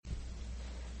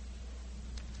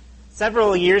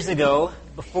Several years ago,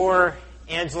 before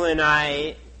Angela and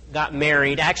I got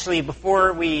married, actually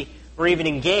before we were even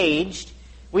engaged,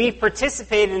 we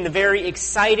participated in the very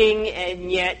exciting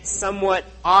and yet somewhat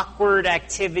awkward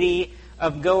activity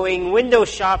of going window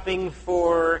shopping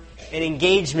for an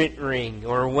engagement ring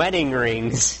or wedding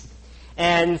rings.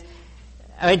 And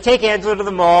I'd take Angela to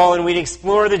the mall and we'd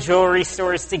explore the jewelry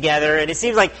stores together. And it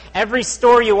seems like every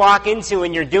store you walk into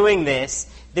when you're doing this,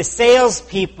 the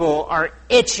salespeople are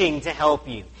itching to help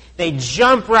you. They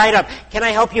jump right up. Can I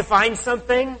help you find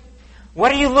something?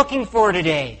 What are you looking for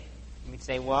today? And we'd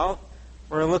say, well,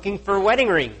 we're looking for wedding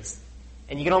rings.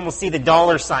 And you can almost see the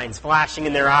dollar signs flashing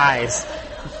in their eyes.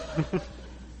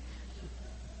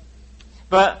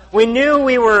 But we knew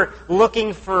we were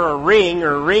looking for a ring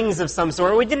or rings of some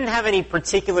sort. We didn't have any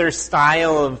particular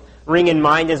style of ring in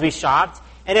mind as we shopped.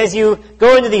 And as you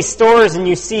go into these stores and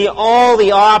you see all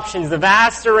the options, the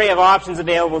vast array of options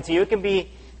available to you, it can be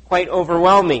quite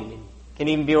overwhelming. It can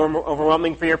even be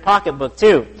overwhelming for your pocketbook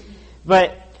too.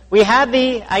 But we had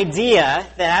the idea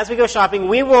that as we go shopping,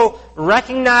 we will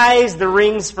recognize the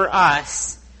rings for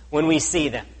us when we see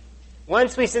them.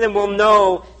 Once we see them, we'll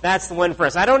know that's the one for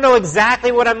us. I don't know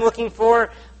exactly what I'm looking for,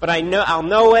 but I'll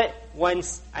know it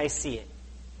once I see it.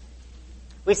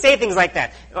 We say things like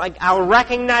that. Like, I'll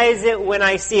recognize it when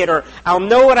I see it, or I'll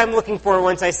know what I'm looking for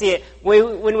once I see it.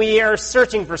 When we are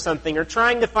searching for something or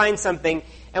trying to find something,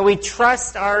 and we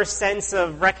trust our sense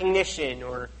of recognition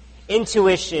or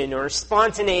intuition or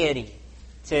spontaneity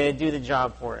to do the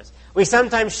job for us. We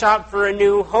sometimes shop for a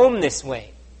new home this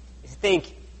way. You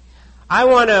think, I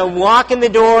want to walk in the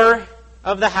door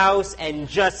of the house and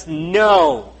just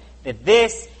know that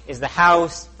this is the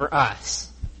house for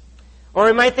us. Or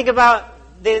we might think about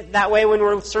that way when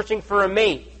we're searching for a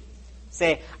mate.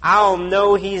 Say, I'll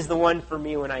know he's the one for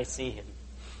me when I see him.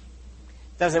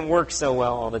 Doesn't work so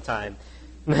well all the time.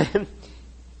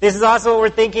 This is also what we're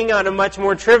thinking on a much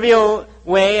more trivial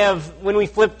way of when we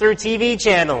flip through TV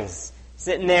channels.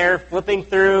 Sitting there, flipping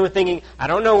through, thinking, I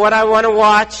don't know what I want to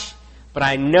watch, but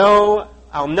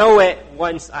I'll know it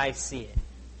once I see it.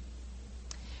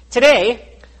 Today,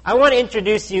 I want to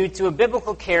introduce you to a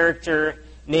biblical character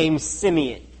named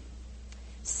Simeon.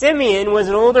 Simeon was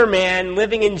an older man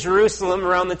living in Jerusalem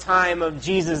around the time of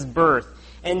Jesus' birth.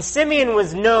 And Simeon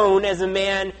was known as a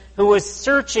man who was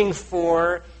searching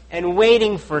for and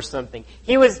waiting for something.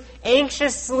 He was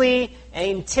anxiously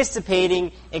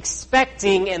anticipating,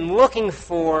 expecting, and looking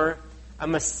for a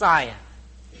Messiah.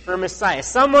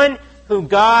 Someone who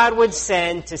God would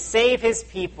send to save his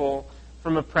people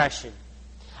from oppression.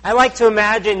 I like to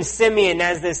imagine Simeon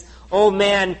as this old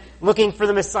man looking for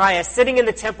the Messiah, sitting in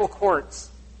the temple courts,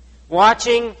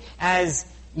 watching as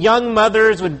young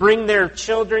mothers would bring their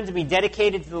children to be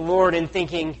dedicated to the Lord and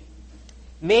thinking,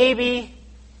 maybe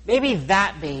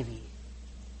that baby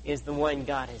is the one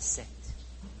God has sent.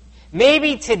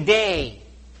 Maybe today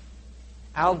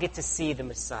I'll get to see the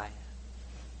Messiah.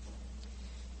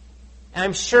 And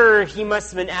I'm sure he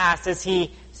must have been asked, as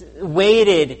he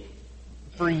waited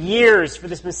for years for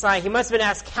this Messiah, he must have been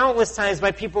asked countless times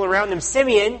by people around him,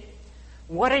 Simeon,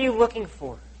 what are you looking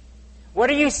for? What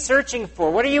are you searching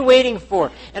for? What are you waiting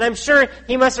for? And I'm sure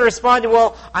he must have responded,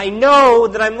 well, I know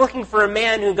that I'm looking for a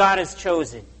man who God has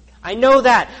chosen. I know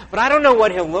that, but I don't know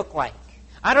what he'll look like.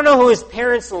 I don't know who his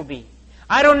parents will be.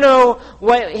 I don't know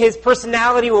what his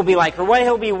personality will be like or what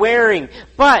he'll be wearing.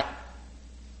 But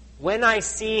when I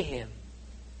see him,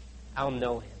 I'll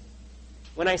know him.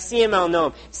 When I see him, I'll know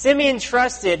him. Simeon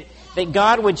trusted that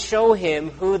God would show him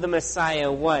who the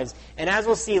Messiah was. And as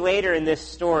we'll see later in this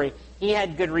story, he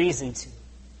had good reason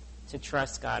to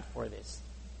trust God for this.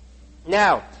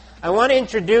 Now, I want to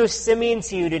introduce Simeon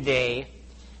to you today,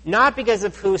 not because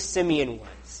of who Simeon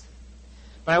was,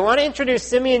 but I want to introduce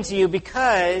Simeon to you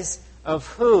because of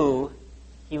who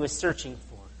he was searching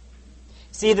for.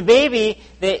 See, the baby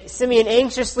that Simeon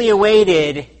anxiously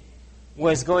awaited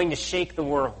was going to shake the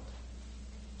world.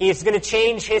 He is going to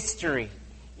change history,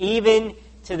 even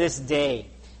to this day.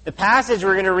 The passage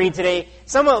we're going to read today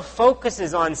somewhat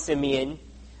focuses on Simeon,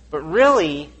 but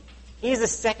really, he's a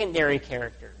secondary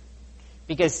character.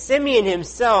 Because Simeon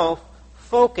himself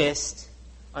focused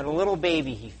on a little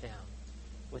baby he found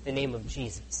with the name of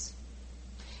Jesus.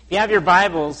 If you have your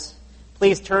Bibles,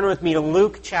 please turn with me to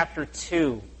Luke chapter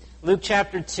 2. Luke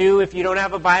chapter 2, if you don't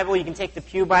have a Bible, you can take the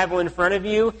Pew Bible in front of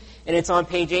you, and it's on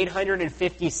page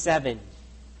 857.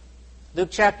 Luke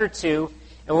chapter 2,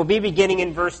 and we'll be beginning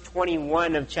in verse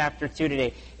 21 of chapter 2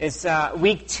 today. It's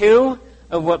week 2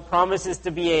 of what promises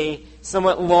to be a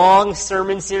somewhat long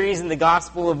sermon series in the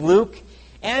Gospel of Luke,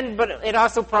 but it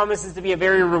also promises to be a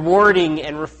very rewarding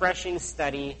and refreshing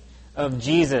study of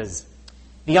Jesus.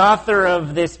 The author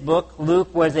of this book,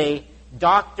 Luke, was a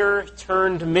doctor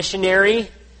turned missionary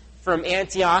from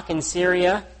Antioch in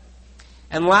Syria.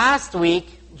 And last week,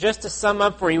 just to sum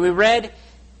up for you, we read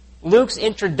Luke's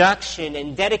introduction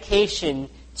and dedication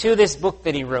to this book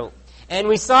that he wrote. And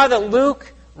we saw that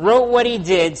Luke wrote what he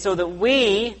did so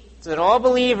that all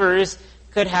believers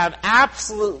could have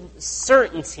absolute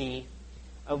certainty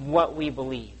of what we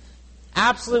believe.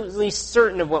 Absolutely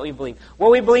certain of what we believe.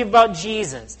 What we believe about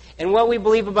Jesus, and what we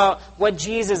believe about what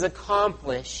Jesus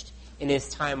accomplished in his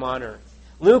time on earth.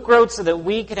 Luke wrote so that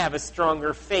we could have a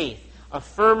stronger faith, a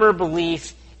firmer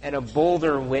belief, and a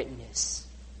bolder witness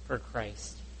for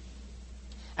Christ.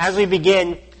 As we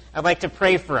begin, I'd like to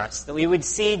pray for us, that we would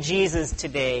see Jesus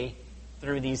today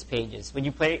through these pages. Would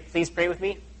you please pray with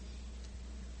me?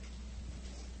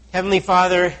 Heavenly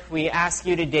Father, we ask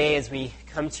you today as we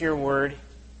come to your word,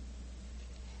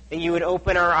 that you would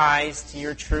open our eyes to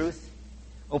your truth,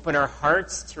 open our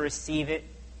hearts to receive it.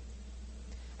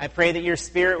 I pray that your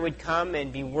Spirit would come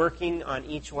and be working on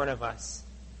each one of us,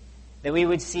 that we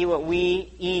would see what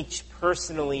we each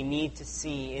personally need to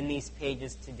see in these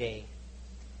pages today,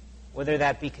 whether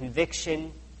that be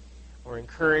conviction or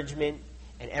encouragement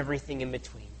and everything in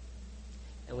between.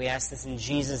 And we ask this in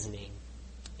Jesus' name.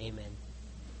 Amen.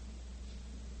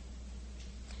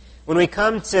 When we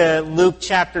come to Luke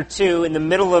chapter 2, in the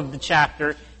middle of the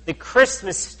chapter, the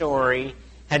Christmas story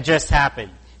had just happened.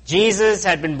 Jesus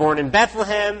had been born in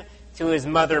Bethlehem to his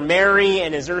mother Mary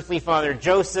and his earthly father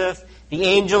Joseph. The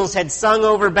angels had sung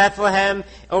over Bethlehem,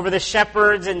 over the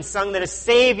shepherds, and sung that a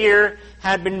Savior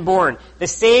had been born. The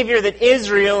Savior that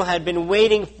Israel had been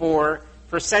waiting for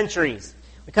centuries.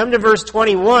 We come to verse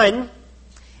 21,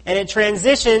 and it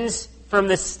transitions from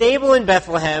the stable in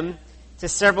Bethlehem to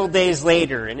several days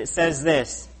later, and it says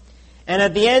this: "And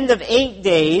at the end of 8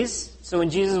 days," so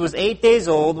when Jesus was 8 days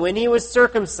old, "when he was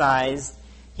circumcised,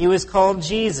 he was called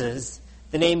Jesus,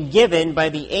 the name given by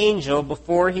the angel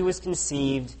before he was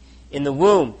conceived in the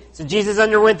womb." So Jesus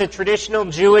underwent the traditional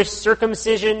Jewish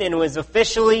circumcision and was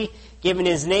officially given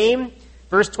his name.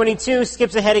 Verse 22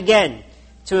 skips ahead again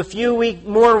to a few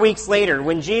more weeks later,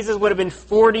 when Jesus would have been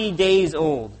 40 days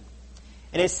old.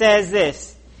 And it says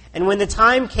this: "And when the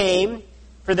time came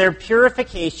for their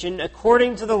purification,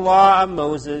 according to the law of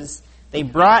Moses, they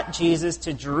brought Jesus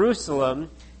to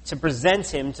Jerusalem to present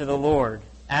him to the Lord.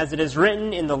 As it is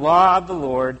written in the law of the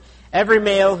Lord, every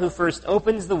male who first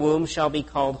opens the womb shall be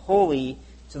called holy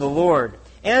to the Lord.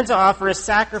 And to offer a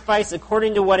sacrifice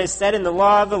according to what is said in the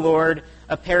law of the Lord,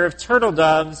 a pair of turtle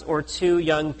doves or 2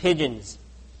 young pigeons."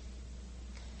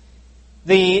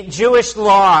 The Jewish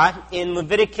law in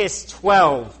Leviticus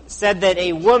 12 said that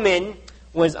a woman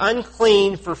was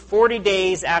unclean for 40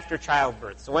 days after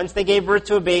childbirth. So once they gave birth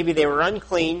to a baby, they were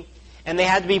unclean, and they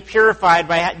had to be purified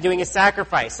by doing a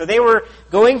sacrifice. So they were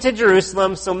going to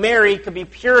Jerusalem so Mary could be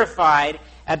purified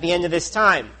at the end of this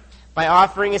time by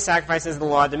offering a sacrifice as the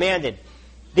law demanded.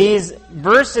 These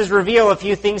verses reveal a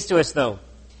few things to us, though.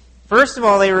 First of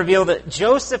all, they reveal that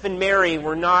Joseph and Mary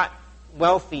were not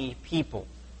wealthy people.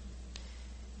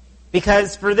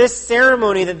 Because for this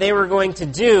ceremony that they were going to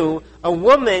do, a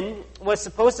woman was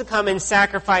supposed to come and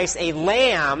sacrifice a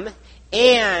lamb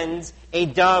and a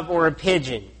dove or a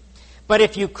pigeon. But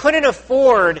if you couldn't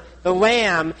afford the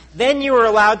lamb, then you were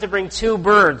allowed to bring 2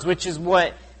 birds, which is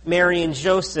what Mary and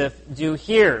Joseph do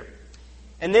here.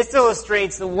 And this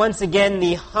illustrates that once again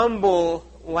the humble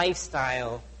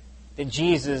lifestyle that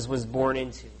Jesus was born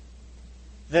into.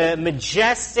 The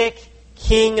majestic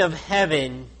King of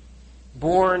heaven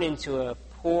born into a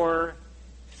poor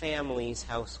family's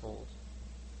household.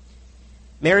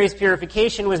 Mary's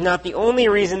purification was not the only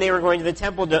reason they were going to the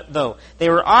temple, though. They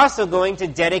were also going to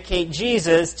dedicate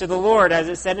Jesus to the Lord, as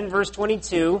it said in verse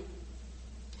 22.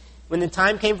 When the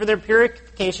time came for their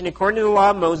purification, according to the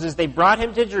law of Moses, they brought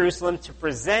him to Jerusalem to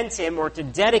present him or to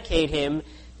dedicate him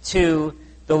to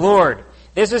the Lord.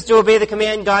 This was to obey the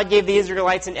command God gave the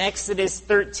Israelites in Exodus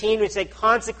 13, which said,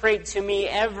 "Consecrate to me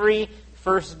every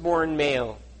firstborn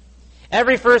male."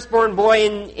 Every firstborn boy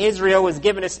in Israel was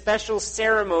given a special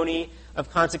ceremony of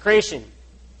consecration.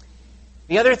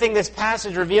 The other thing this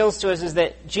passage reveals to us is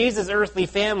that Jesus' earthly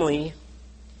family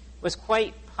was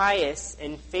quite pious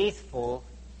and faithful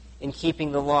in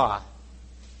keeping the law.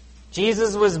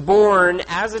 Jesus was born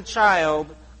as a child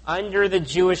under the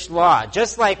Jewish law,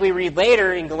 just like we read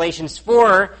later in Galatians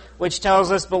 4, which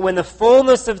tells us, "But when the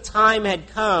fullness of time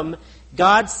had come,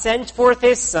 God sent forth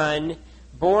his Son,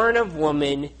 born of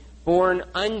woman, born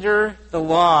under the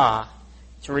law,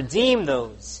 to redeem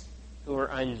those who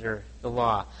were under the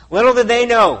law." Little did they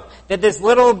know that this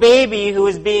little baby who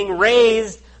was being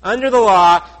raised under the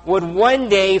law would one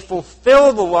day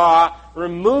fulfill the law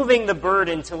removing the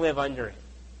burden to live under it.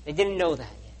 They didn't know that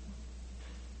yet.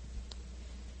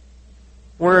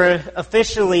 We're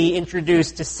officially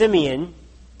introduced to Simeon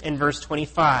in verse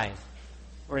 25,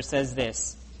 where it says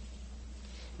this.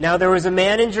 Now there was a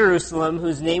man in Jerusalem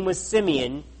whose name was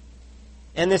Simeon,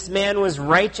 and this man was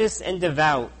righteous and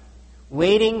devout,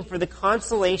 waiting for the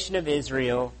consolation of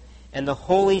Israel, and the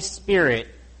Holy Spirit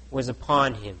was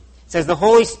upon him. It says the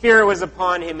Holy Spirit was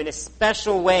upon him in a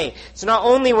special way. So not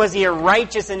only was he a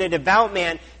righteous and a devout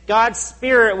man, God's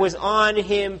Spirit was on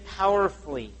him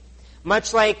powerfully.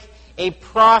 Much like a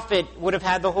prophet would have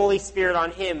had the Holy Spirit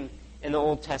on him in the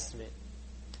Old Testament.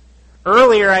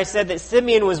 Earlier I said that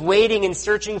Simeon was waiting and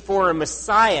searching for a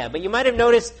Messiah, but you might have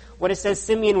noticed what it says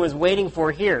Simeon was waiting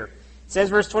for here. It says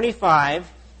verse 25,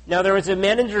 Now there was a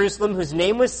man in Jerusalem whose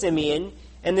name was Simeon,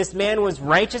 and this man was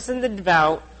righteous and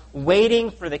devout,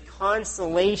 waiting for the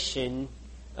consolation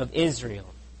of Israel.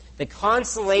 The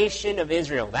consolation of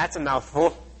Israel. That's a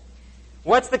mouthful.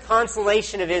 What's the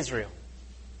consolation of Israel?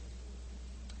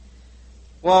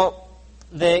 Well,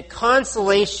 the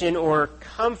consolation or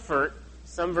comfort,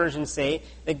 some versions say,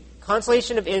 the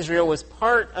consolation of Israel was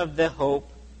part of the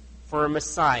hope for a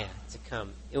Messiah to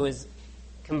come. It was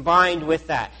combined with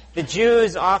that. The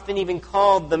Jews often even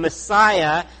called the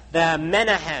Messiah the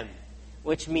Menahem,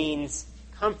 which means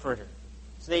comforter.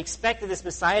 So they expected this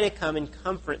Messiah to come and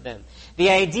comfort them. The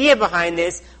idea behind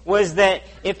this was that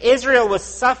if Israel was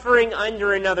suffering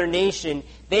under another nation,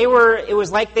 it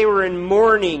was like they were in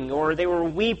mourning, or they were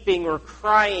weeping or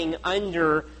crying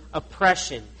under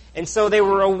oppression. And so they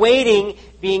were awaiting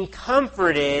being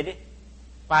comforted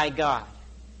by God.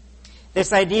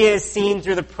 This idea is seen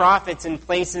through the prophets in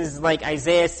places like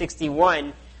Isaiah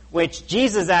 61, which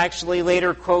Jesus actually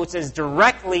later quotes as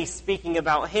directly speaking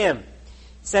about him.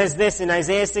 It says this in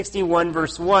Isaiah 61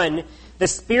 verse 1, The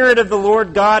Spirit of the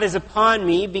Lord God is upon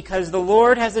me, because the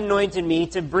Lord has anointed me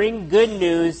to bring good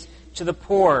news to the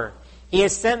poor. He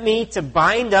has sent me to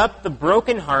bind up the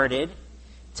brokenhearted,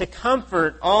 to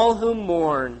comfort all who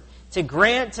mourn, to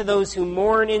grant to those who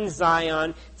mourn in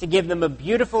Zion, to give them a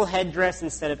beautiful headdress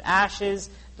instead of ashes,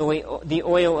 the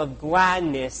oil of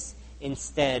gladness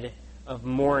instead of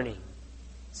mourning.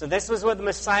 So this was what the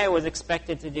Messiah was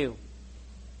expected to do.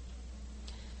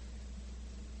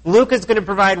 Luke is going to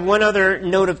provide one other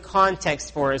note of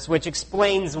context for us, which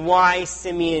explains why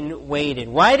Simeon waited.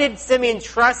 Why did Simeon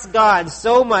trust God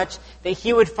so much that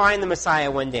he would find the Messiah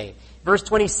one day? Verse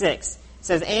 26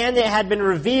 says, And it had been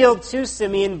revealed to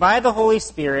Simeon by the Holy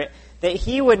Spirit that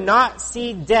he would not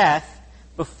see death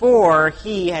before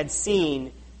he had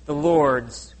seen the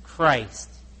Lord's Christ.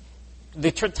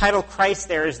 The title Christ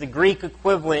there is the Greek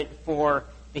equivalent for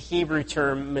the Hebrew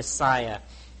term Messiah.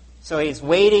 So he's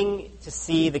waiting to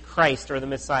see the Christ or the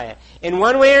Messiah. In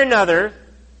one way or another,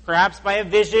 perhaps by a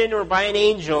vision or by an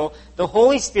angel, the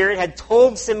Holy Spirit had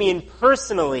told Simeon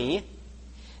personally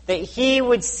that he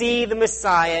would see the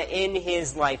Messiah in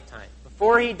his lifetime.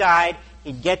 Before he died,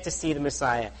 he'd get to see the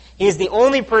Messiah. He is the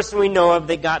only person we know of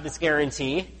that got this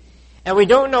guarantee. And we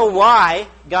don't know why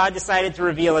God decided to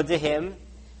reveal it to him,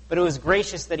 but it was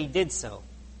gracious that he did so,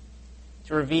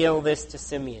 to reveal this to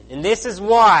Simeon. And this is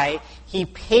why he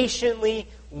patiently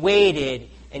waited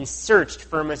and searched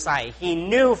for a Messiah. He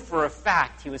knew for a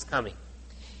fact he was coming.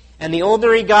 And the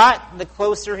older he got, the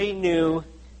closer he knew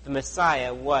the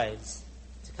Messiah was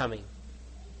to coming.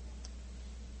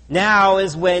 Now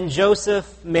is when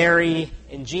Joseph, Mary,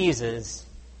 and Jesus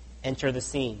enter the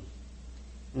scene.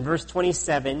 In verse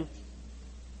 27,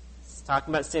 it's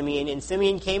talking about Simeon. And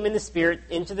Simeon came in the Spirit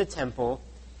into the temple.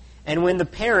 And when the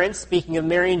parents, speaking of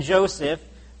Mary and Joseph,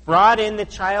 brought in the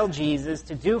child Jesus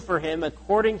to do for him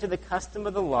according to the custom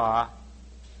of the law,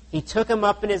 he took him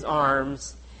up in his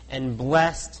arms and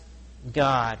blessed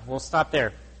God. We'll stop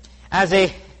there. As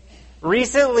a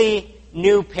recently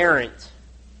new parent,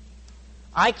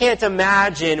 I can't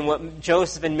imagine what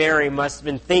Joseph and Mary must have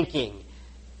been thinking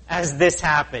as this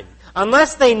happened.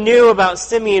 Unless they knew about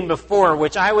Simeon before,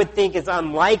 which I would think is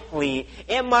unlikely,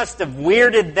 it must have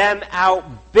weirded them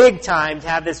out big time to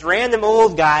have this random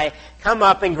old guy come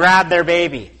up and grab their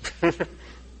baby.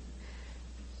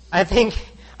 I think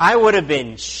I would have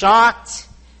been shocked,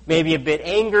 maybe a bit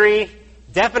angry,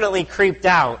 definitely creeped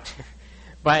out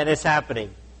by this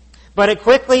happening. But it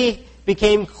quickly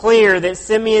became clear that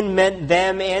Simeon meant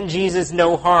them and Jesus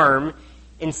no harm.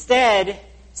 Instead,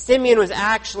 Simeon was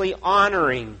actually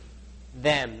honoring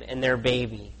them and their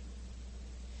baby.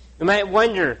 We might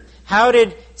wonder, how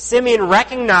did Simeon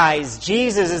recognize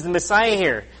Jesus as the Messiah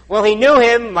here? Well, he knew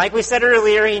him, like we said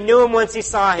earlier, he knew him once he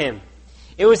saw him.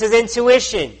 It was his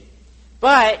intuition.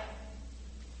 But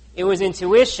it was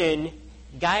intuition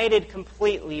guided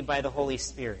completely by the Holy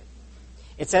Spirit.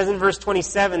 It says in verse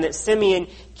 27 that Simeon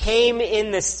came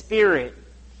in the Spirit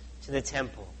to the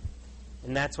temple.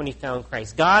 And that's when he found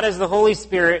Christ. God, as the Holy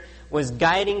Spirit, was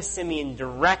guiding Simeon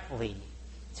directly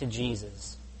to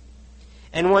Jesus.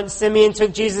 And once Simeon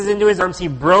took Jesus into his arms, he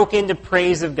broke into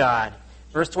praise of God.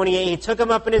 Verse 28, he took him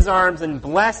up in his arms and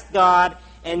blessed God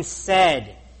and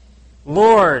said,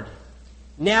 Lord,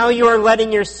 now you are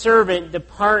letting your servant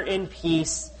depart in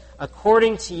peace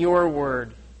according to your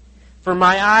word. For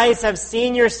my eyes have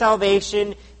seen your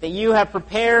salvation that you have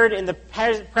prepared in the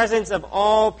presence of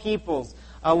all peoples,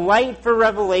 a light for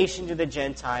revelation to the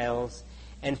Gentiles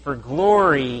and for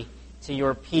glory to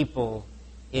your people,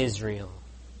 Israel.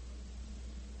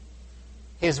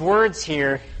 His words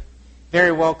here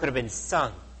very well could have been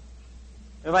sung.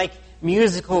 They're like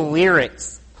musical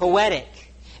lyrics, poetic.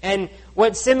 And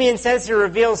what Simeon says here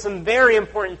reveals some very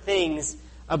important things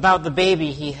about the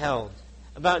baby he held,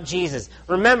 about Jesus.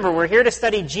 Remember, we're here to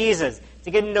study Jesus,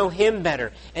 to get to know him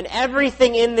better. And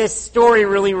everything in this story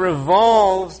really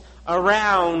revolves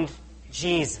around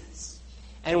Jesus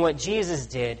and what Jesus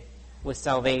did with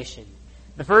salvation.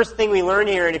 The first thing we learn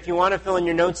here, and if you want to fill in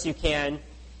your notes you can,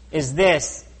 is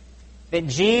this, that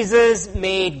Jesus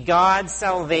made God's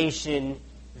salvation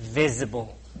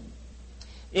visible.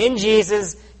 In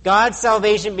Jesus, God's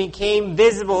salvation became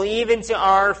visible even to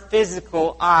our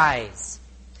physical eyes.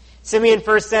 Simeon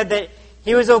first said that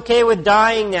he was okay with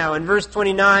dying now in verse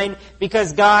 29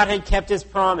 because God had kept his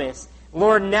promise.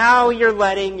 Lord, now you're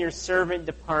letting your servant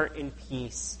depart in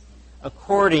peace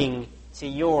according to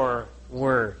your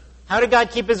word. How did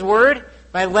God keep his word?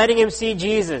 By letting him see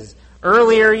Jesus.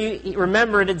 Earlier, you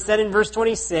remember it had said in verse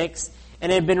 26,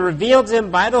 and it had been revealed to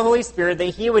him by the Holy Spirit that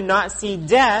he would not see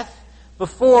death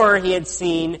before he had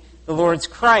seen the Lord's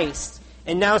Christ.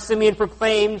 And now Simeon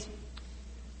proclaimed,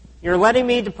 you're letting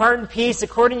me depart in peace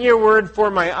according to your word, for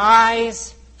my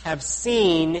eyes have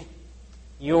seen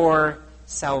your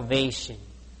salvation.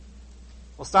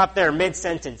 We'll stop there,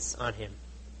 mid-sentence on him.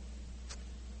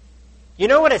 You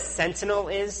know what a sentinel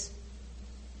is?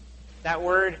 That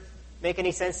word make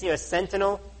any sense to you? A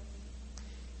sentinel?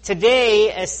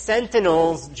 Today, a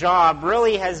sentinel's job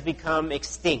really has become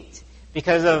extinct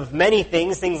because of many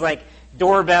things, things like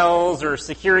doorbells or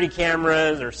security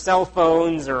cameras or cell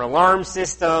phones or alarm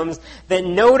systems that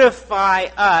notify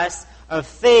us of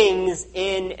things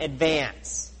in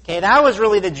advance. Okay, that was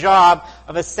really the job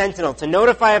of a sentinel, to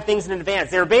notify of things in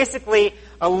advance. They were basically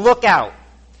a lookout,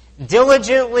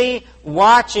 diligently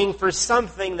watching for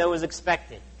something that was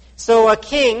expected. So a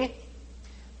king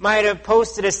might have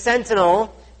posted a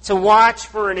sentinel to watch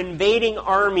for an invading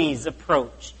army's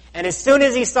approach. And as soon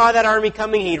as he saw that army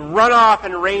coming, he'd run off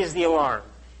and raise the alarm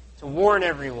to warn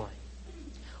everyone.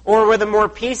 Or with a more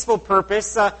peaceful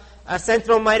purpose, a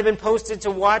sentinel might have been posted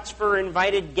to watch for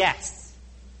invited guests.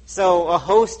 So a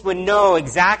host would know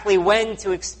exactly when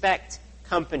to expect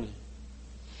company.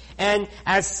 And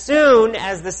as soon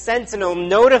as the sentinel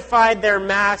notified their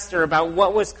master about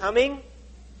what was coming,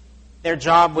 their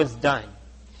job was done.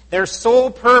 Their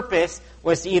sole purpose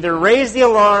was to either raise the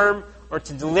alarm or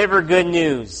to deliver good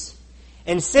news.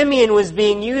 And Simeon was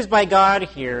being used by God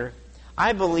here,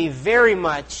 I believe, very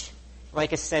much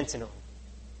like a sentinel.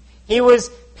 He was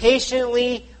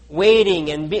patiently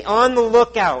waiting and be on the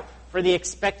lookout for the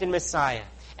expected Messiah.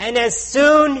 And as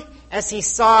soon as he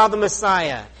saw the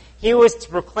Messiah, he was to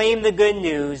proclaim the good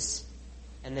news,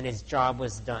 and then his job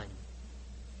was done.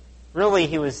 Really,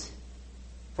 he was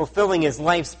fulfilling his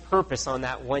life's purpose on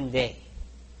that one day,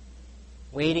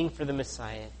 waiting for the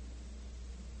Messiah.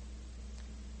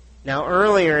 Now,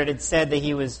 earlier it had said that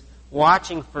he was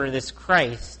watching for this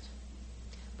Christ,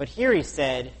 but here he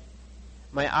said,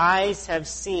 my eyes have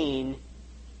seen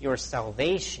your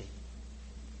salvation.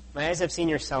 My eyes have seen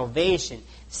your salvation.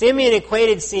 Simeon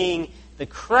equated seeing the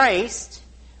Christ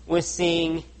with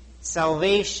seeing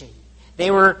salvation. They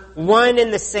were one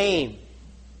and the same.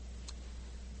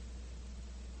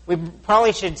 We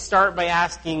probably should start by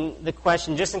asking the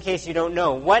question, just in case you don't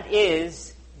know, what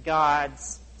is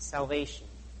God's salvation?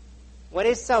 What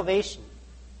is salvation?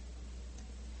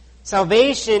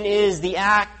 Salvation is the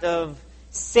act of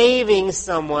saving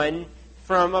someone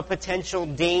from a potential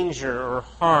danger or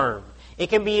harm. It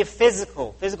can be a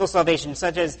physical salvation,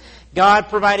 such as God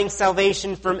providing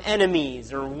salvation from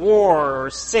enemies or war or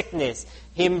sickness,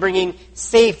 Him bringing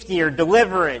safety or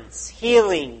deliverance,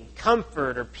 healing,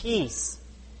 comfort, or peace.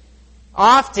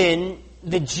 Often,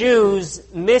 the Jews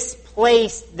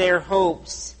misplaced their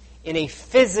hopes in a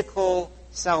physical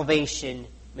salvation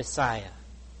Messiah.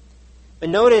 But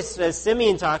notice, as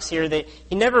Simeon talks here, that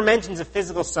he never mentions a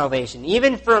physical salvation,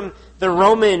 even from the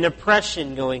Roman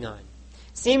oppression going on.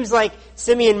 Seems like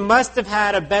Simeon must have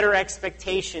had a better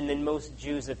expectation than most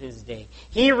Jews of his day.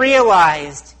 He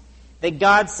realized that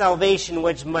God's salvation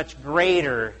was much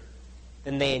greater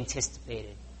than they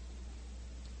anticipated.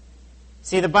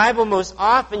 See, the Bible most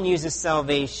often uses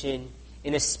salvation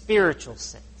in a spiritual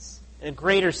sense, in a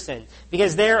greater sense,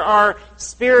 because there are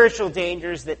spiritual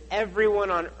dangers that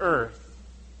everyone on earth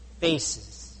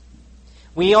faces.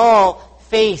 We all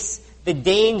face the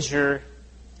danger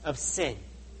of sin,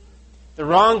 the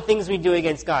wrong things we do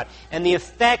against God, and the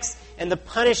effects and the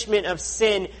punishment of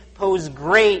sin pose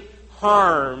great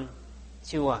harm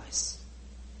to us.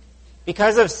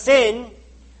 Because of sin,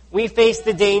 we face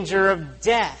the danger of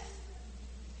death.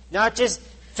 Not just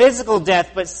physical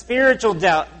death, but spiritual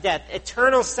death,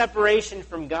 eternal separation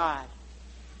from God.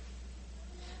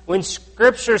 When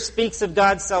Scripture speaks of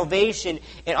God's salvation,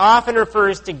 it often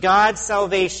refers to God's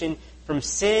salvation from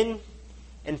sin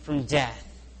and from death.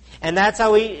 And that's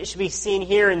how we should be seen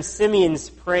here in Simeon's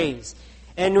praise.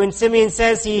 And when Simeon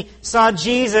says he saw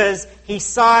Jesus, he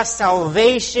saw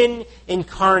salvation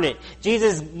incarnate.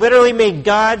 Jesus literally made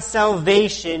God's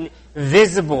salvation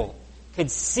visible,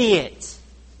 could see it.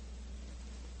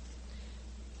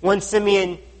 Once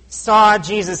Simeon saw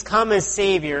Jesus come as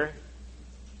Savior, it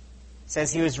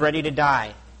says he was ready to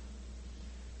die.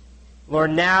 Lord,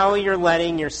 now you're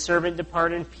letting your servant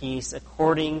depart in peace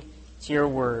according to your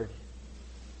word.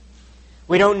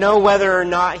 We don't know whether or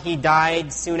not he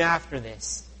died soon after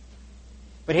this.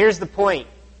 But here's the point.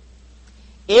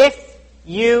 If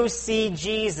you see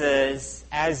Jesus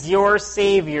as your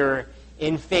Savior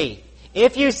in faith,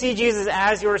 if you see Jesus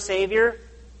as your Savior,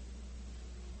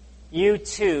 you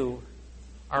too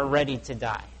are ready to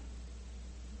die.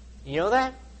 You know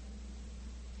that?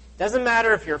 Doesn't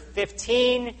matter if you're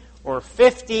 15 or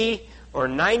 50 or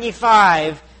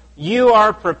 95, you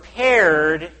are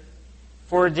prepared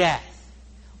for death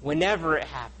whenever it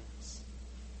happens,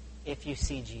 if you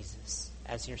see Jesus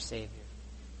as your Savior.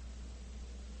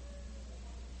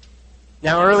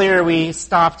 Now, earlier we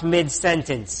stopped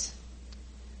mid-sentence.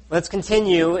 Let's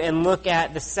continue and look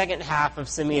at the second half of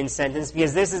Simeon's sentence,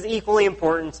 because this is equally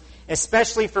important,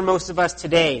 especially for most of us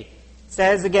today. It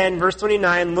says again, verse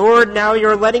 29, Lord, now you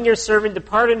are letting your servant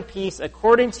depart in peace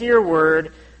according to your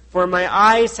word, for my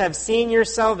eyes have seen your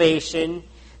salvation,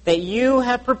 that you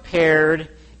have prepared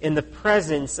in the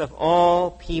presence of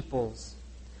all peoples,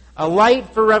 a light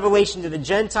for revelation to the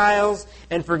Gentiles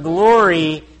and for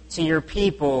glory to your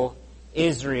people,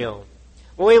 Israel.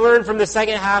 What we learn from the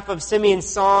second half of Simeon's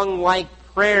song-like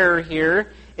prayer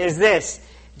here is this.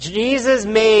 Jesus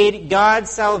made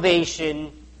God's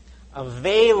salvation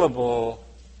available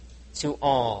to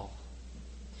all.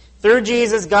 Through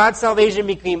Jesus, God's salvation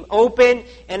became open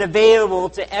and available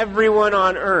to everyone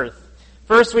on earth.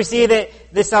 First, we see that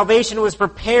the salvation was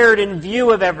prepared in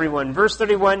view of everyone. Verse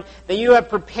 31, that you have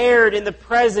prepared in the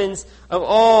presence of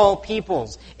all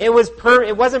peoples. It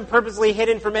wasn't purposely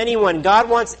hidden from anyone. God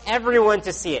wants everyone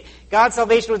to see it. God's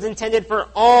salvation was intended for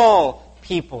all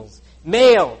peoples,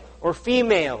 male or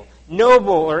female,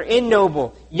 noble or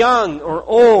ignoble, young or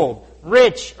old,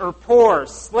 rich or poor,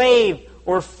 slave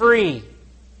or free.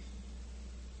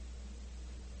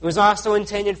 It was also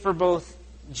intended for both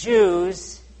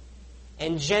Jews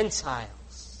and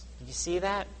Gentiles. Did you see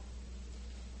that?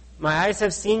 My eyes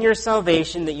have seen your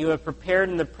salvation, that you have prepared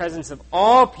in the presence of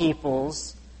all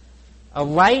peoples a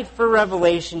light for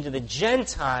revelation to the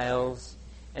Gentiles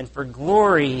and for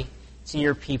glory to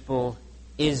your people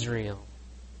Israel.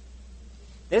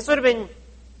 This would have been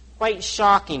quite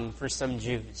shocking for some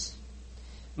Jews.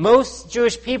 Most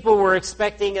Jewish people were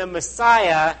expecting a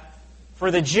Messiah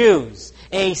for the Jews,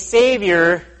 a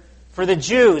Savior for the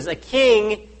Jews, a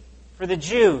king for the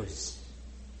Jews.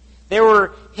 There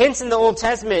were hints in the Old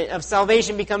Testament of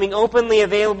salvation becoming openly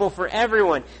available for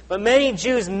everyone, but many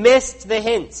Jews missed the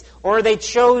hints, or they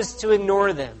chose to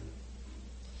ignore them.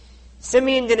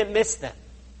 Simeon didn't miss them.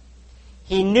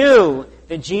 He knew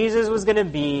that Jesus was going to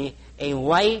be a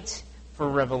light for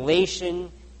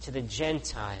revelation to the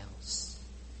Gentiles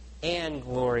and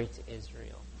glory to Israel.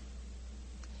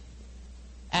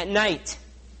 At night,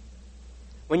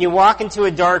 when you walk into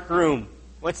a dark room,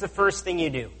 what's the first thing you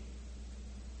do?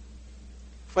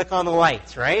 Flick on the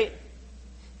lights, right?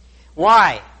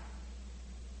 Why?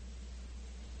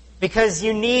 Because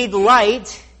you need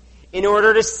light in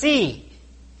order to see.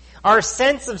 Our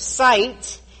sense of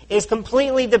sight is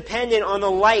completely dependent on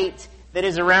the light that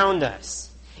is around us.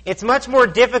 It's much more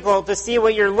difficult to see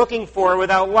what you're looking for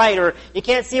without light, or you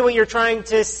can't see what you're trying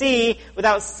to see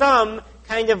without some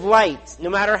kind of light, no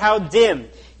matter how dim.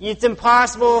 It's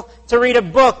impossible to read a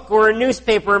book or a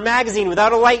newspaper or magazine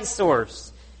without a light source.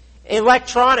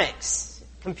 Electronics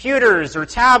computers or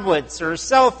tablets or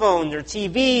cell phones or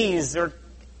TVs or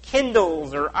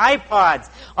Kindles or iPods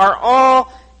are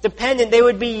all dependent. They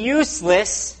would be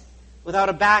useless without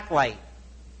a backlight.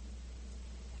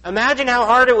 Imagine how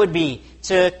hard it would be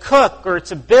to cook or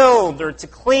to build or to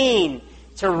clean,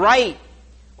 to write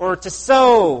or to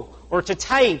sew or to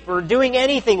type or doing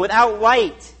anything without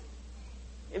light.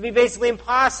 It'd be basically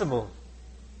impossible.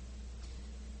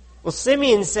 Well,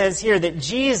 Simeon says here that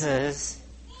Jesus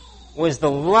was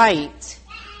the light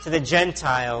to the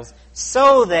Gentiles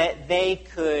so that they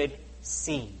could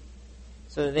see.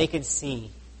 So that they could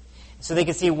see. So they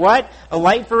could see what? A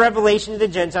light for revelation to the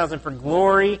Gentiles and for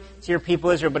glory to your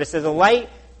people Israel. But it says a light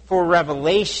for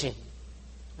revelation.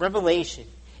 Revelation.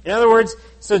 In other words,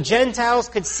 so Gentiles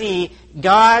could see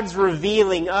God's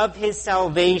revealing of His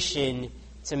salvation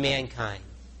to mankind.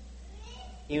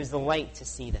 He was the light to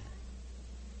see that.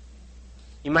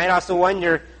 You might also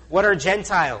wonder, what are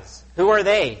Gentiles? Who are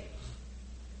they?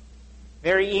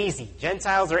 Very easy.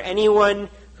 Gentiles are anyone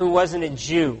who wasn't a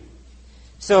Jew.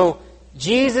 So,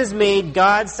 Jesus made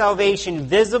God's salvation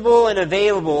visible and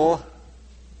available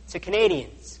to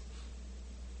Canadians,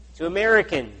 to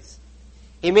Americans.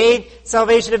 He made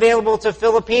salvation available to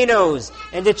Filipinos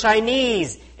and to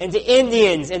Chinese and to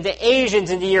Indians and to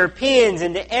Asians and to Europeans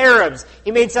and to Arabs.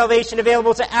 He made salvation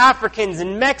available to Africans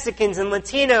and Mexicans and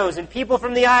Latinos and people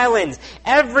from the islands.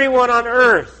 Everyone on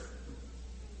earth.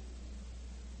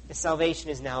 The salvation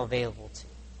is now available to.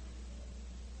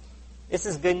 This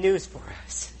is good news for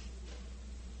us.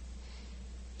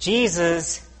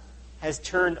 Jesus has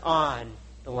turned on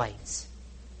the lights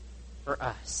for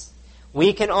us.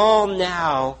 We can all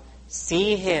now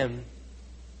see Him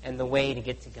and the way to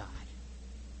get to God.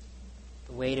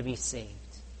 The way to be saved.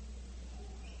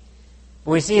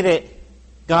 But we see that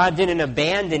God didn't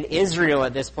abandon Israel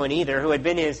at this point either, who had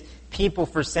been His people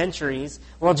for centuries.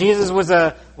 While Jesus was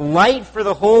a light for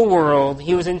the whole world,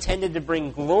 He was intended to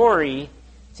bring glory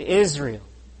to Israel.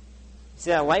 See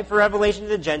that light for revelation to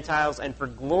the Gentiles and for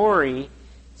glory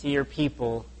to your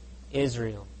people,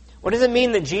 Israel. What does it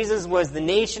mean that Jesus was the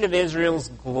nation of Israel's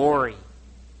glory?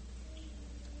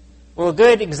 Well, a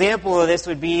good example of this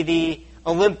would be the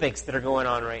Olympics that are going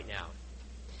on right now.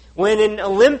 When an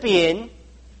Olympian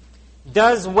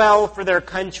does well for their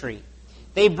country,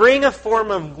 they bring a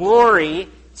form of glory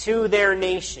to their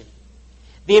nation.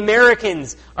 The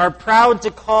Americans are proud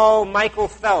to call Michael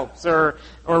Phelps or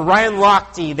Ryan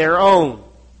Lochte their own.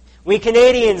 We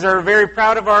Canadians are very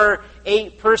proud of our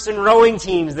 8-person rowing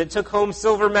teams that took home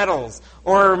silver medals,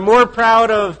 or more proud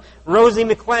of Rosie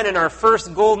McLennan, our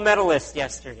first gold medalist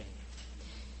yesterday.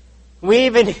 We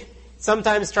even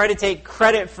sometimes try to take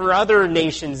credit for other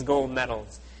nations' gold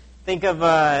medals. Think of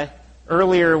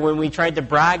earlier when we tried to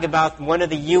brag about one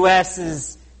of the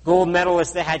U.S.'s gold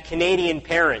medalists that had Canadian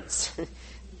parents.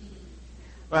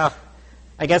 Well,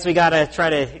 I guess we got to try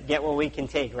to get what we can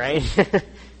take, right?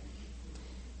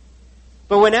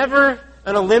 But whenever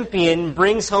an Olympian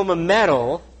brings home a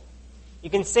medal, you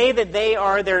can say that they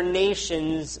are their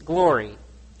nation's glory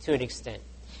to an extent.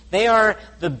 They are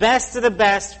the best of the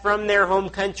best from their home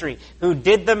country who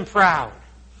did them proud.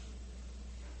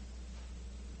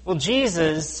 Well,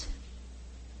 Jesus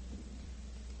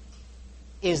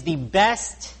is the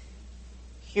best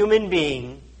human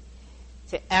being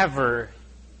to ever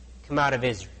come out of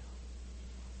Israel.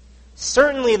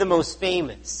 Certainly the most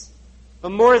famous.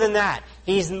 But more than that,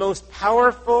 He's the most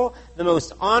powerful, the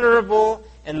most honorable,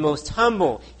 and the most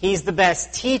humble. He's the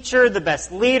best teacher, the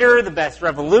best leader, the best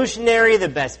revolutionary, the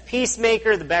best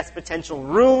peacemaker, the best potential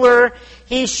ruler.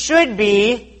 He should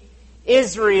be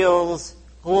Israel's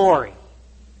glory.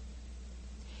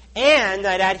 And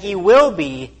I'd add, He will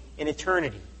be in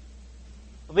eternity.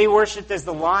 He'll be worshipped as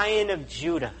the Lion of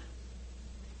Judah,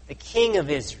 the King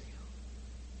of Israel.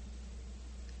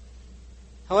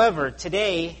 However,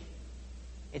 today,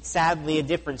 it's sadly a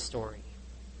different story.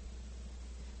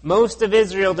 Most of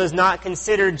Israel does not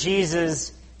consider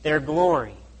Jesus their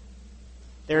glory.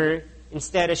 They're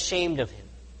instead ashamed of Him.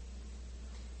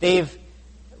 They've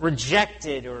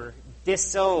rejected or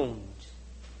disowned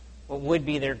what would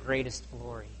be their greatest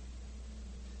glory.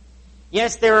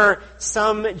 Yes, there are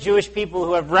some Jewish people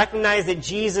who have recognized that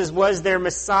Jesus was their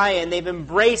Messiah and they've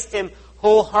embraced Him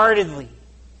wholeheartedly.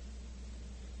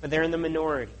 But they're in the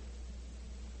minority.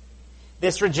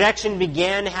 This rejection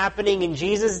began happening in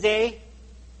Jesus' day,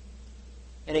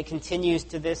 and it continues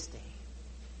to this day.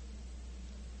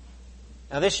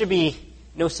 Now, this should be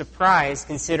no surprise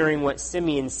considering what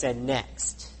Simeon said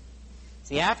next.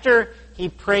 See, after he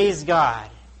praised God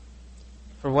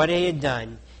for what He had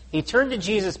done, he turned to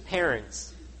Jesus'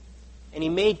 parents, and he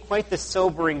made quite the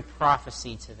sobering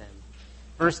prophecy to them.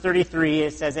 Verse 33,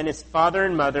 it says, "And his father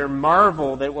and mother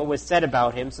marveled at what was said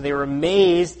about him." So they were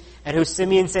amazed at who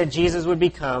Simeon said Jesus would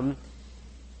become.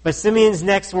 But Simeon's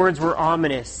next words were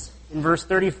ominous. In verse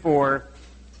 34,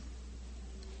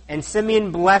 "And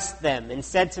Simeon blessed them and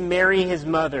said to Mary his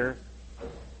mother,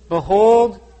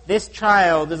 'Behold, this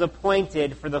child is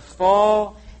appointed for the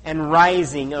fall and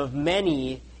rising of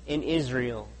many in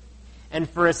Israel, and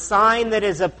for a sign that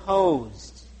is opposed.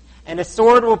 And a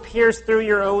sword will pierce through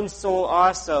your own soul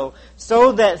also,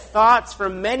 so that thoughts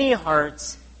from many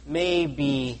hearts may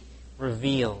be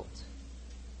revealed.'"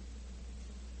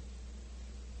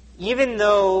 Even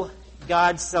though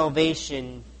God's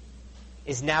salvation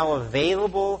is now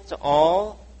available to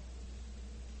all,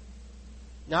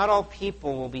 not all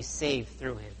people will be saved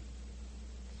through him.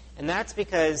 And that's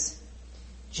because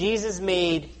Jesus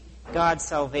made God's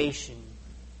salvation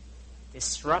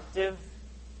disruptive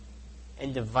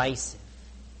and divisive.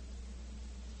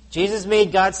 Jesus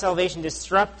made God's salvation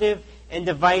disruptive and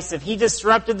divisive. He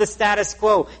disrupted the status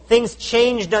quo. Things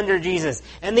changed under Jesus.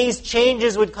 And these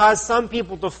changes would cause some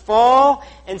people to fall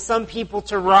and some people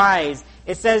to rise.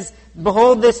 It says,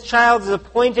 "Behold, this child is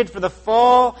appointed for the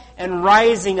fall and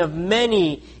rising of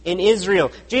many in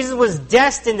Israel." Jesus was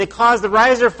destined to cause the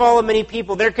rise or fall of many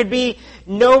people. There could be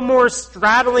no more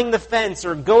straddling the fence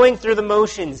or going through the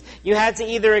motions. You had to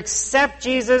either accept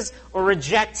Jesus or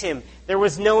reject him. There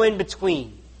was no in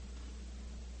between.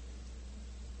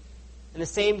 And the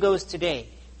same goes today.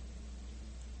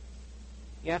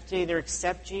 You have to either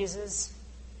accept Jesus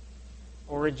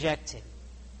or reject him.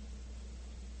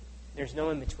 There's no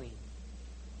in between.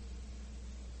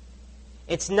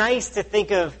 It's nice to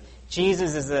think of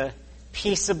Jesus as a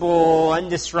peaceable,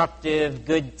 undisruptive,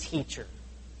 good teacher.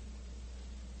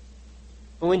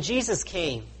 But when Jesus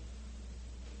came,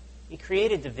 he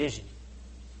created division.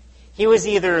 He was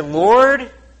either Lord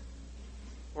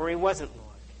or he wasn't Lord.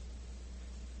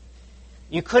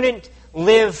 You couldn't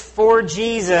live for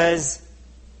Jesus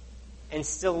and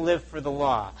still live for the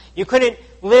law. You couldn't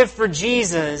live for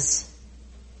Jesus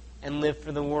and live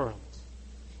for the world.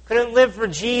 Couldn't live for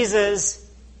Jesus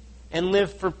and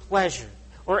live for pleasure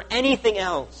or anything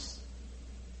else.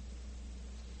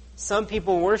 Some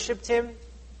people worshipped him,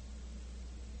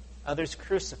 others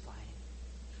crucified him.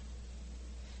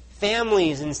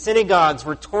 Families and synagogues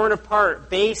were torn apart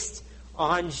based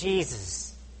on Jesus.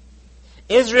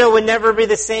 Israel would never be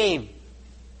the same,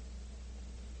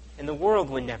 and the world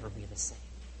would never be the same.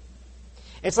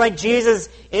 It's like Jesus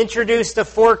introduced a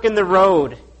fork in the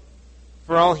road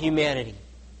for all humanity.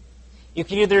 You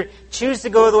could either choose to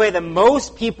go the way that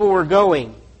most people were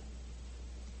going,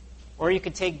 or you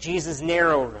could take Jesus'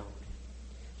 narrow road,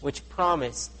 which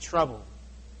promised trouble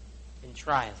and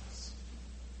trials.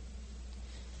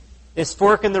 This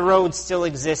fork in the road still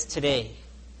exists today.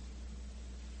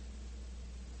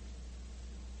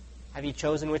 Have you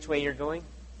chosen which way you're going?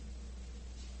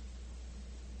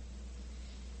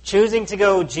 Choosing to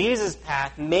go Jesus'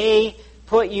 path may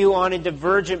put you on a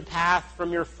divergent path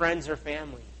from your friends or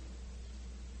family.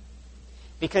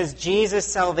 Because Jesus'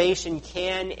 salvation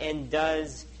can and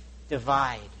does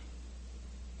divide.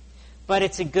 But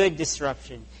it's a good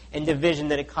disruption and division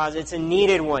that it causes. It's a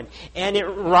needed one. And it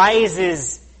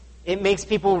rises. It makes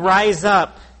people rise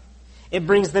up. It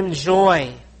brings them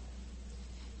joy.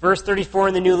 Verse 34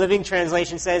 in the New Living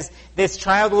Translation says, "This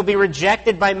child will be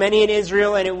rejected by many in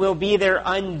Israel, and it will be their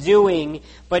undoing,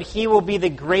 but he will be the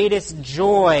greatest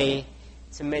joy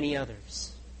to many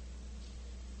others."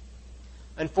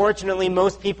 Unfortunately,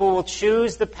 most people will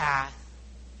choose the path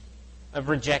of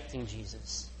rejecting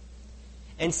Jesus.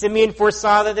 And Simeon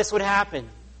foresaw that this would happen.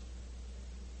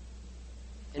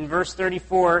 In verse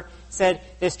 34, said,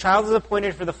 "This child is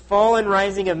appointed for the fall and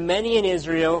rising of many in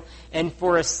Israel, and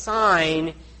for a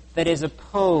sign that is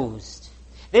opposed."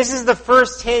 This is the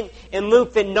first hint in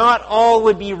Luke that not all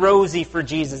would be rosy for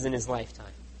Jesus in his lifetime.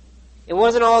 It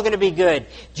wasn't all going to be good.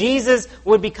 Jesus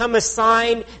would become a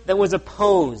sign that was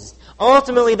opposed.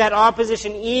 Ultimately, that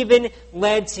opposition even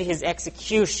led to his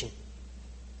execution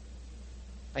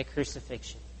by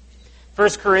crucifixion.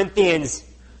 1 Corinthians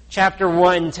chapter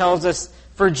 1 tells us,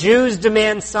 "For Jews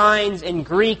demand signs and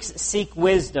Greeks seek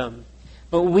wisdom,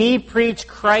 but we preach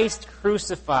Christ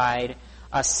crucified,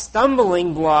 a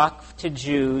stumbling block to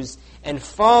Jews and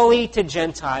folly to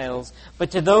Gentiles,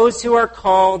 but to those who are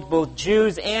called, both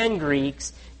Jews and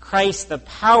Greeks, Christ the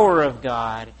power of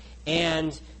God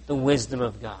and the wisdom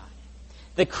of God."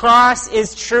 The cross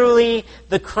is truly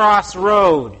the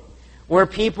crossroad where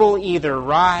people either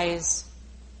rise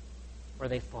or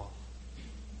they fall.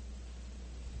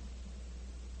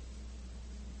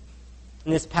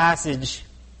 In this passage,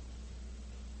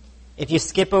 if you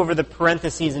skip over the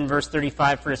parentheses in verse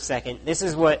 35 for a second, this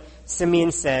is what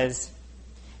Simeon says.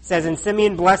 It says, "And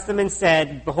Simeon blessed them and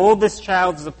said, Behold, this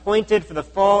child is appointed for the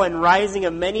fall and rising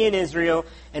of many in Israel,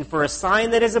 and for a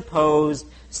sign that is opposed,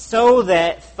 so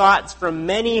that thoughts from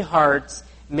many hearts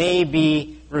may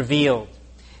be revealed."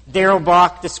 Darrell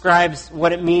Bock describes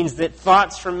what it means that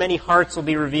thoughts from many hearts will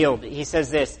be revealed. He says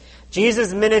this,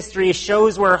 "Jesus' ministry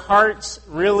shows where hearts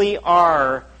really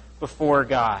are before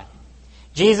God.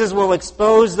 Jesus will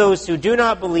expose those who do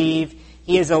not believe.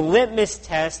 He is a litmus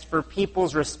test for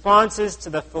people's responses to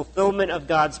the fulfillment of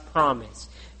God's promise.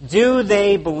 Do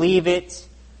they believe it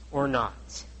or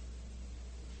not?"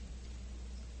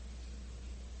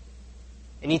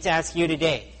 I need to ask you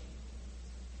today,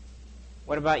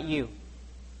 what about you?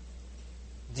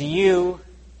 Do you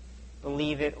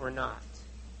believe it or not?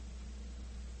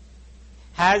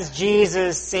 Has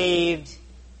Jesus saved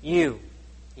you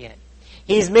yet?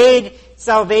 He's made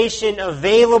salvation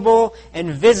available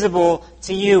and visible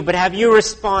to you, but have you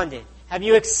responded? Have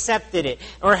you accepted it?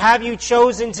 Or have you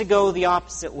chosen to go the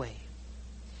opposite way?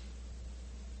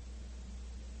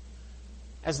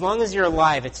 As long as you're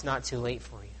alive, it's not too late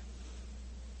for you.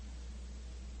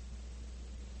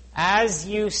 As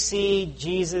you see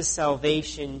Jesus'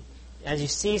 salvation, as you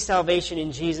see salvation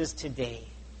in Jesus today,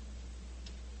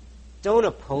 don't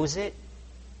oppose it.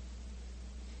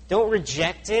 Don't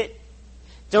reject it.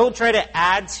 Don't try to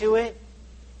add to it.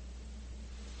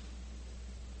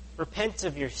 Repent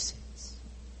of your sins.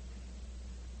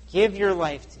 Give your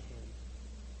life to Him,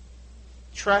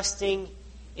 trusting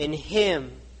in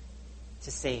Him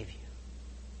to save you.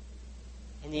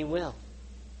 And He will.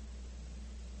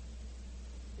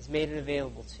 He's made it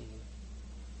available to you.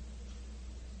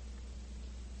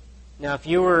 Now, if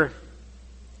you were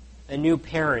a new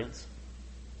parent,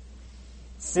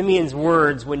 Simeon's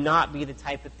words would not be the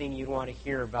type of thing you'd want to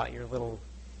hear about your little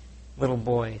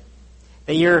boy.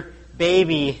 That your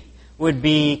baby would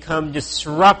become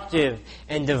disruptive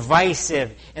and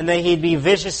divisive, and that he'd be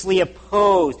viciously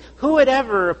opposed. Who would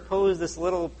ever oppose this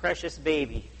little precious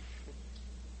baby?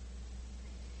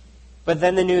 But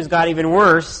then the news got even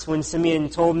worse when Simeon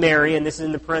told Mary, and this is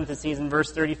in the parentheses in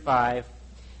verse 35,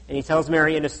 and he tells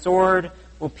Mary, "And a sword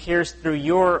will pierce through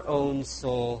your own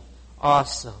soul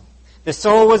also." The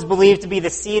soul was believed to be the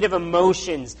seat of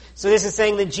emotions. So this is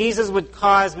saying that Jesus would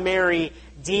cause Mary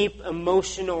deep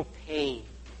emotional pain.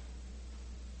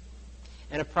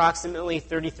 And approximately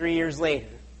 33 years later,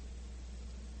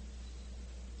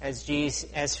 as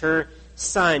her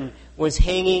son was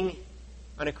hanging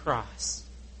on a cross,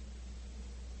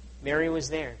 Mary was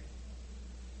there.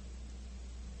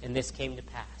 And this came to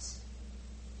pass.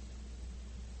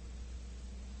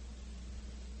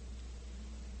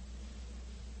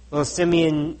 Well,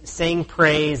 Simeon sang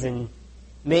praise and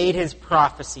made his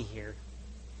prophecy here.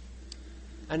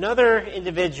 Another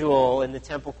individual in the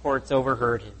temple courts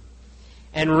overheard him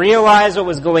and realized what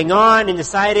was going on and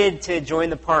decided to join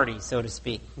the party, so to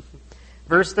speak.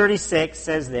 Verse 36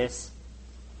 says this,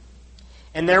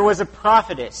 "And there was a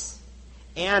prophetess,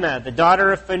 Anna, the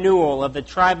daughter of Phanuel of the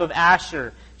tribe of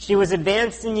Asher. She was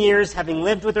advanced in years, having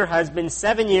lived with her husband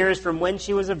 7 years from when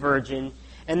she was a virgin,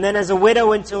 and then as a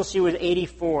widow until she was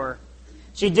 84.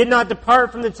 She did not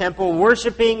depart from the temple,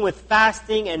 worshiping with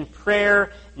fasting and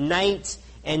prayer night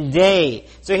and day."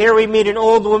 So here we meet an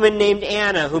old woman named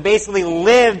Anna, who basically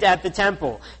lived at the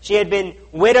temple. She had been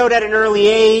widowed at an early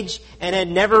age and had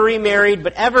never remarried,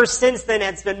 but ever since then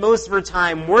had spent most of her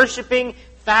time worshiping,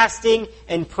 fasting,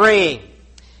 and praying.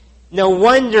 No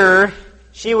wonder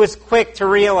she was quick to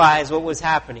realize what was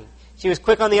happening. She was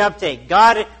quick on the uptake.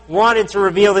 God wanted to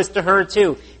reveal this to her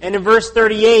too. And in verse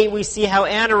 38, we see how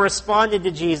Anna responded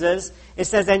to Jesus. It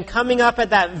says, "And coming up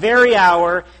at that very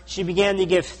hour, she began to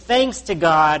give thanks to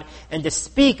God and to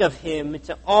speak of Him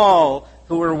to all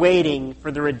who were waiting for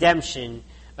the redemption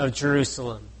of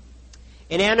Jerusalem."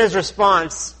 In Anna's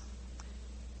response,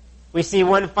 we see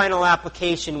one final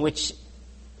application which,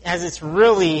 as it's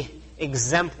really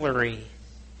exemplary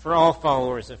for all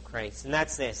followers of Christ. And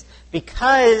that's this.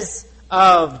 Because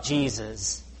of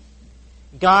Jesus,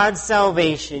 God's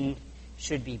salvation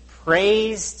should be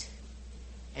praised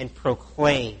and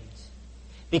proclaimed.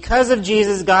 Because of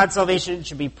Jesus, God's salvation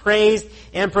should be praised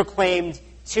and proclaimed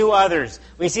to others.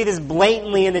 We see this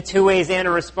blatantly in the two ways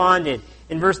Anna responded.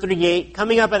 In verse 38,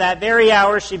 "Coming up at that very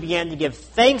hour, she began to give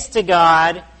thanks to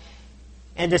God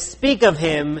and to speak of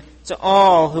Him to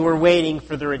all who were waiting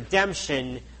for the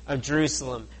redemption of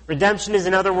Jerusalem." Redemption is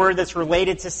another word that's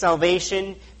related to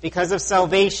salvation. Because of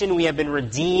salvation, we have been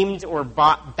redeemed or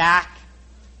bought back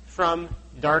from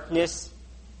darkness.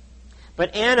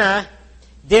 But Anna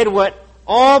did what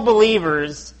all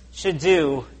believers should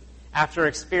do after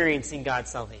experiencing God's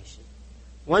salvation.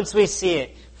 Once we see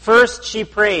it, first she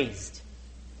praised.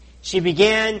 She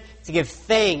began to give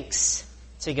thanks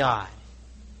to God.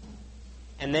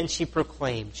 And then she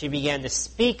proclaimed. She began to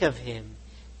speak of him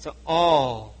to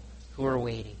all who were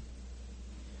waiting.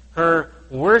 Her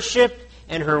worship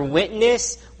and her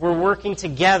witness were working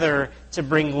together to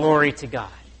bring glory to God.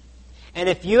 And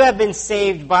if you have been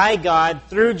saved by God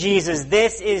through Jesus,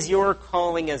 this is your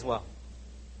calling as well.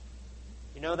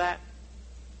 You know that?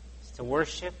 It's to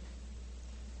worship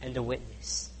and to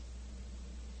witness.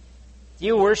 Do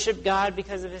you worship God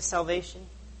because of his salvation?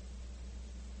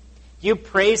 Do you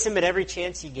praise him at every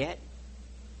chance you get?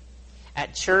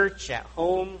 At church, at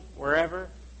home, wherever?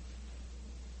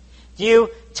 Do you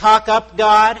talk up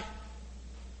God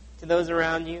to those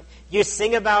around you? Do you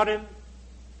sing about him?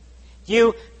 Do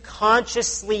you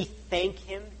consciously thank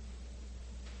him?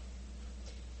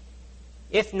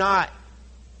 If not,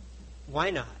 why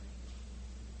not?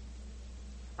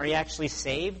 Are you actually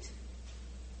saved?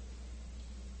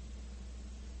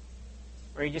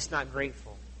 Or are you just not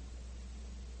grateful?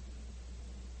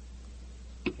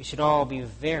 We should all be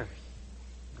very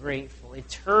grateful,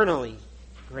 eternally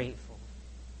grateful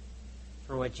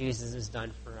for what Jesus has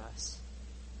done for us.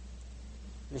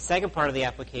 And the second part of the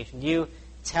application, do you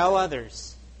tell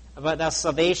others about the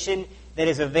salvation that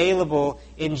is available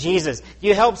in Jesus? Do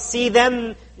you help see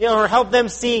them, or help them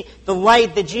see the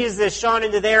light that Jesus has shone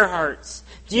into their hearts?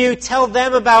 Do you tell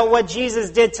them about what Jesus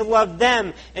did to love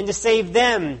them and to save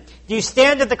them? Do you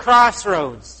stand at the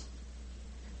crossroads,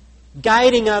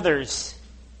 guiding others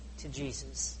to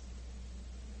Jesus?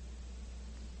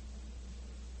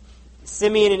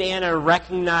 Simeon and Anna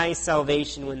recognized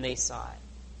salvation when they saw it.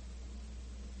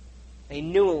 They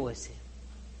knew it was him.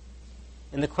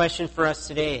 And the question for us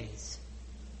today is,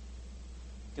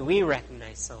 do we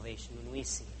recognize salvation when we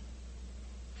see it?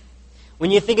 When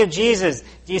you think of Jesus,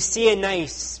 do you see a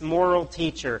nice moral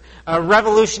teacher, a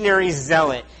revolutionary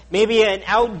zealot, maybe an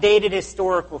outdated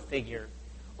historical figure,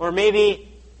 or maybe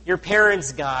your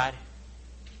parents' God,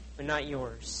 but not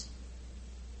yours?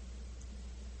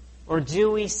 Or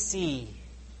do we see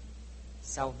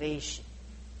salvation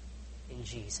in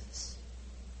Jesus?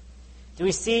 Do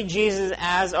we see Jesus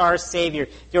as our Savior?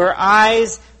 Do our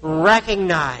eyes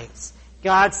recognize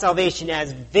God's salvation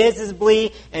as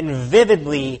visibly and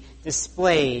vividly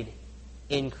displayed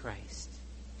in Christ?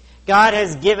 God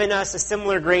has given us a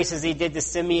similar grace as he did to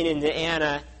Simeon and to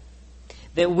Anna,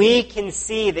 that we can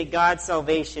see that God's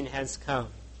salvation has come.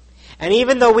 And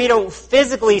even though we don't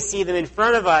physically see them in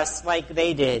front of us like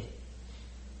they did,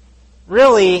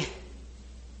 really,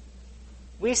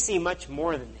 we see much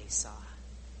more than they saw.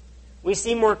 We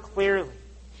see more clearly.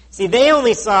 See, they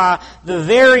only saw the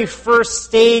very first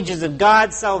stages of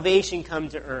God's salvation come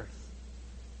to earth.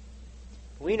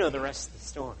 We know the rest of the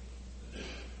story.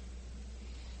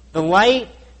 The light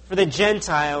for the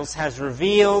Gentiles has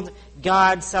revealed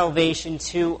God's salvation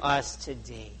to us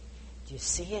today. Do you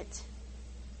see it?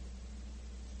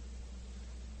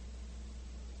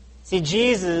 See,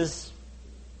 Jesus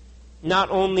not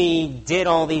only did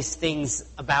all these things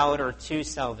about or to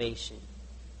salvation,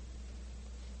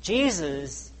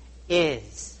 Jesus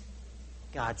is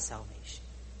God's salvation.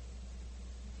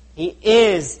 He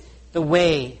is the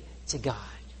way to God.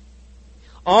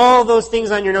 All those things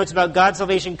on your notes about God's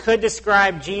salvation could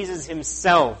describe Jesus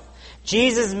himself.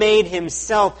 Jesus made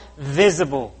himself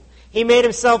visible. He made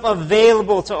himself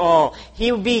available to all.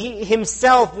 He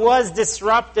himself was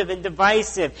disruptive and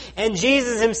divisive. And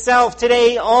Jesus himself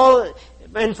today, all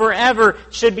and forever,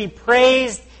 should be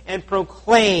praised and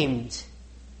proclaimed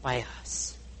by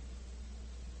us.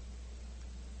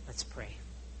 Let's pray.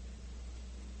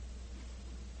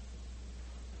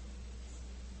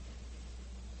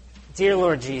 Dear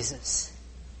Lord Jesus,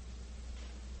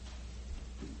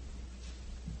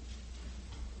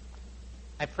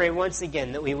 I pray once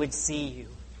again that we would see you.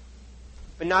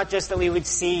 But not just that we would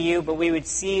see you, but we would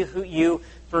see you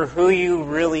for who you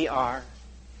really are,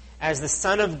 as the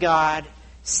Son of God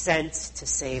sent to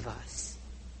save us.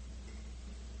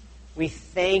 We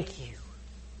thank you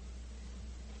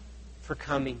for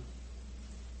coming.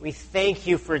 We thank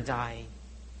you for dying.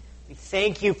 We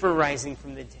thank you for rising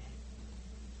from the dead.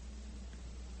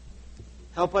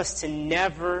 Help us to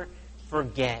never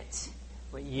forget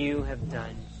what you have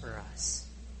done for us.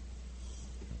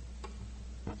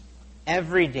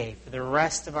 Every day, for the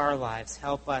rest of our lives,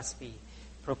 help us be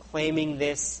proclaiming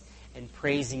this and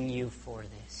praising you for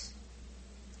this.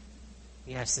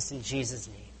 We ask this in Jesus'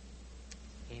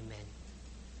 name. Amen.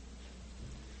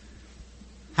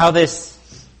 How this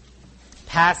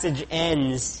passage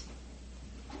ends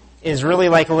is really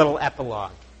like a little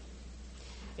epilogue.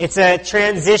 It's a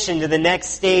transition to the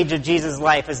next stage of Jesus'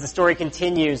 life as the story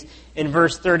continues in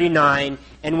verse 39.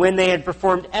 And when they had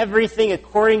performed everything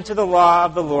according to the law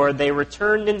of the Lord, they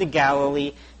returned into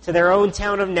Galilee to their own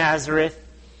town of Nazareth.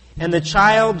 And the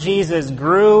child Jesus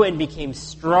grew and became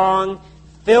strong,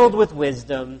 filled with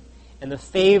wisdom, and the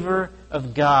favor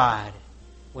of God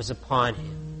was upon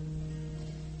him.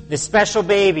 This special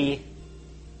baby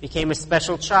became a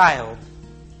special child,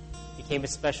 became a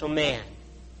special man.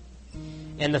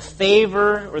 And the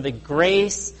favor or the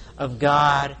grace of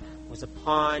God was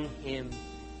upon him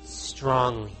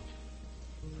strongly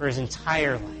for his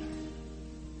entire life.